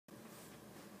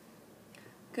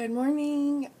Good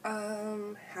morning.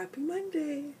 Happy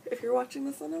Monday, if you're watching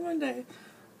this on a Monday.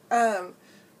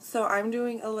 So I'm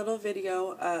doing a little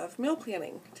video of meal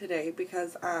planning today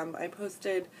because I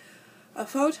posted a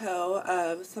photo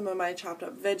of some of my chopped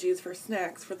up veggies for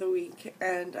snacks for the week,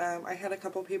 and I had a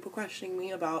couple people questioning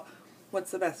me about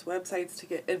what's the best websites to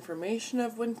get information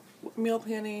of when meal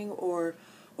planning, or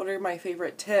what are my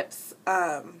favorite tips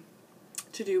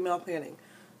to do meal planning.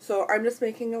 So I'm just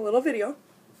making a little video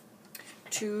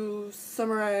to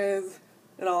summarize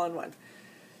it all in one.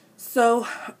 So,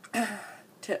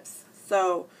 tips.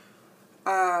 So,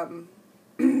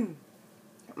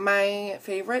 my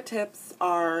favorite tips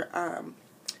are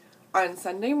on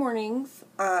Sunday mornings,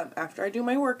 after I do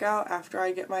my workout, after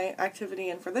I get my activity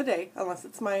in for the day, unless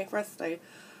it's my rest day,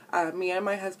 me and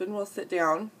my husband will sit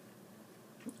down.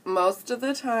 Most of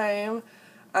the time,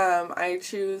 I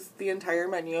choose the entire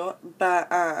menu, but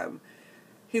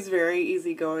he's very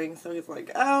easygoing, so he's like,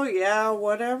 oh yeah,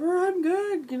 whatever, I'm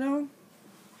good, you know.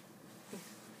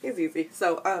 He's easy.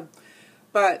 So,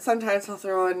 but sometimes he'll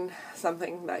throw in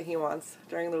something that he wants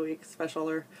during the week, special,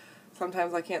 or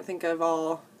sometimes I can't think of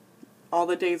all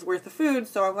the days worth of food,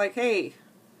 so I'm like, hey,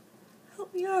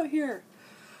 help me out here.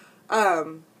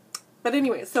 But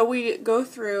anyway, so we go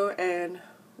through and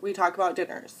we talk about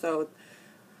dinners. So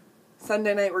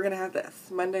Sunday night we're going to have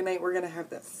this. Monday night we're going to have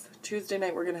this. Tuesday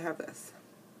night we're going to have this.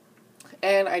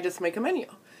 And I just make a menu.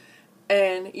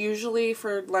 And usually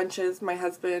for lunches, my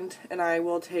husband and I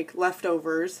will take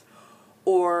leftovers,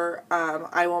 or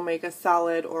I will make a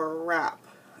salad or a wrap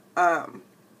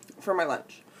for my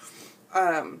lunch.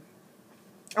 A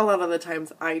lot of the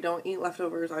times I don't eat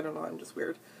leftovers. I don't know, I'm just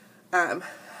weird.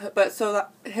 But so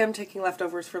him taking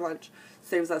leftovers for lunch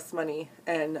saves us money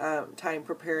and time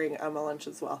preparing a lunch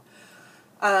as well.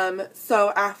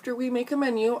 So after we make a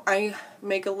menu, I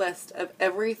make a list of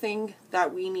everything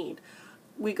that we need.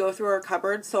 We go through our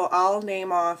cupboard, so I'll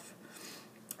name off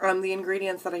the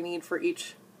ingredients that I need for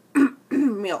each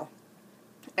meal.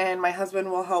 And my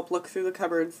husband will help look through the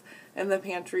cupboards and the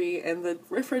pantry and the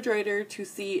refrigerator to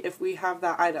see if we have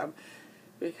that item.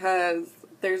 Because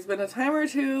there's been a time or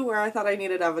two where I thought I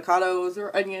needed avocados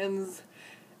or onions,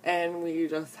 and we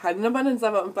just had an abundance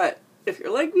of them, but if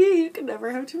you're like me, you can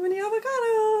never have too many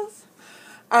avocados.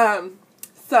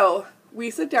 So we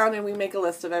sit down and we make a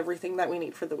list of everything that we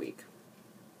need for the week.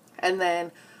 And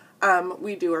then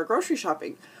we do our grocery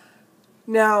shopping.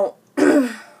 Now,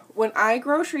 when I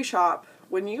grocery shop,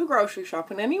 when you grocery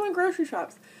shop, when anyone grocery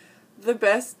shops, the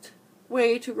best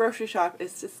way to grocery shop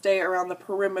is to stay around the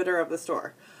perimeter of the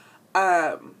store.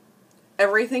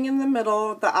 Everything in the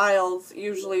middle, the aisles,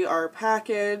 usually are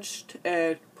packaged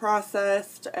and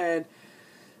processed and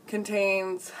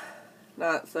contains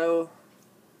not so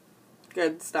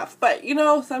good stuff. But, you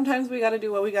know, sometimes we gotta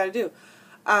do what we gotta do.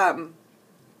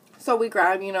 So we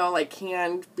grab, you know, like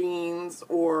canned beans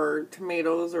or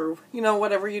tomatoes or, you know,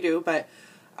 whatever you do. But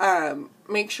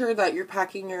make sure that you're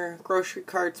packing your grocery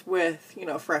carts with, you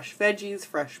know, fresh veggies,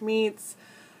 fresh meats,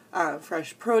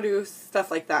 fresh produce, stuff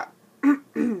like that.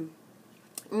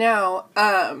 Now,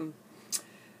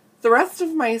 the rest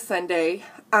of my Sunday,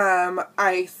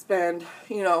 I spend,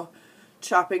 you know,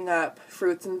 chopping up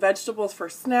fruits and vegetables for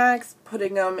snacks,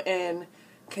 putting them in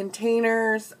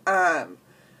containers,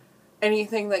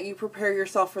 anything that you prepare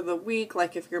yourself for the week,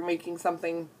 like if you're making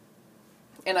something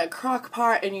in a crock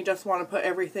pot and you just want to put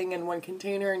everything in one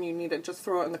container and you need to just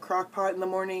throw it in the crock pot in the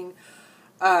morning.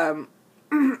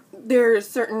 There's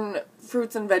certain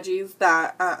fruits and veggies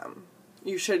that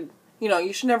you should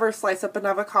never slice up an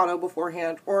avocado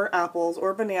beforehand, or apples,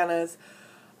 or bananas.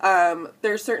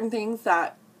 There's certain things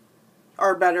that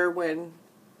are better when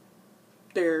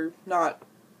they're not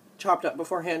chopped up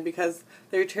beforehand because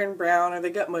they turn brown or they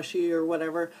get mushy or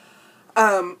whatever.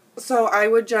 So I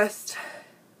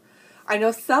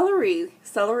know celery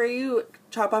you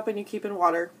chop up and you keep in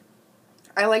water.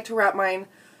 I like to wrap mine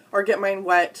or get mine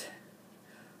wet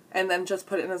and then just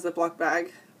put it in a Ziploc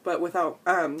bag, but without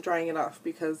drying it off,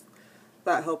 because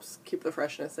that helps keep the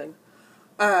freshness in.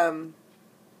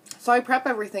 So I prep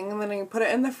everything and then I put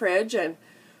it in the fridge, and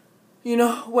you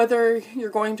know, whether you're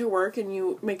going to work and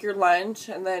you make your lunch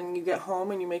and then you get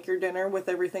home and you make your dinner with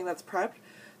everything that's prepped,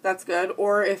 that's good.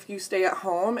 Or if you stay at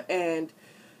home, and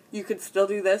you could still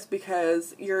do this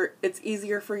because it's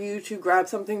easier for you to grab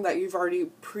something that you've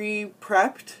already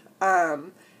pre-prepped,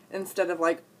 instead of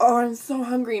like, oh, I'm so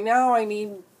hungry now, I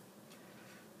need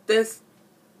this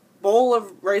bowl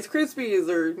of Rice Krispies,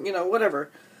 or, you know,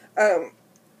 whatever.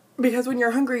 Because when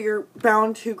you're hungry, you're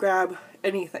bound to grab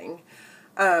anything.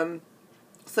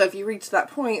 So if you reach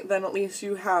that point, then at least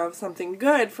you have something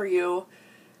good for you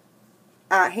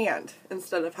at hand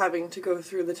instead of having to go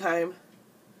through the time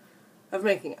of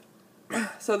making it.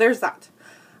 So there's that.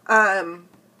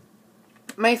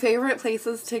 My favorite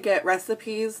places to get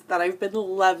recipes that I've been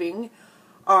loving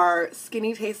are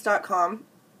skinnytaste.com.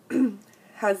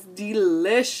 Has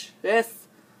delicious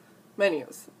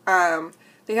menus.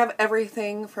 They have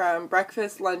everything from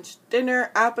breakfast, lunch,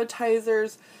 dinner,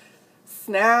 appetizers,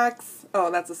 snacks. Oh,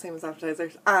 that's the same as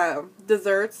appetizers.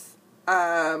 Desserts,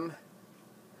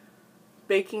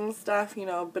 baking stuff,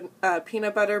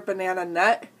 peanut butter banana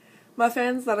nut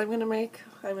muffins that I'm going to make.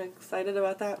 I'm excited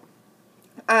about that.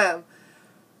 And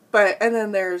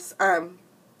then there's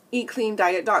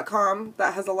eatcleandiet.com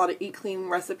that has a lot of eat clean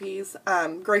recipes.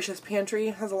 Gracious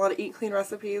Pantry has a lot of eat clean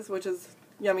recipes, which is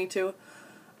yummy too.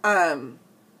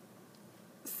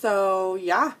 So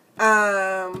yeah.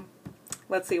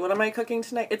 Let's see, what am I cooking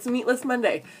tonight? It's Meatless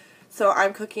Monday. So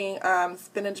I'm cooking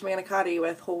spinach manicotti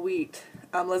with whole wheat.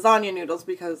 Lasagna noodles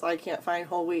because I can't find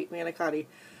whole wheat manicotti.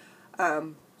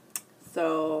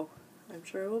 So I'm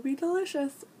sure it will be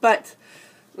delicious. But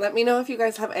let me know if you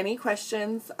guys have any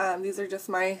questions. These are just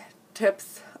my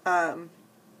tips and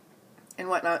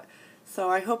whatnot. So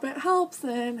I hope it helps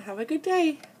and have a good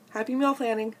day. Happy meal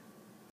planning.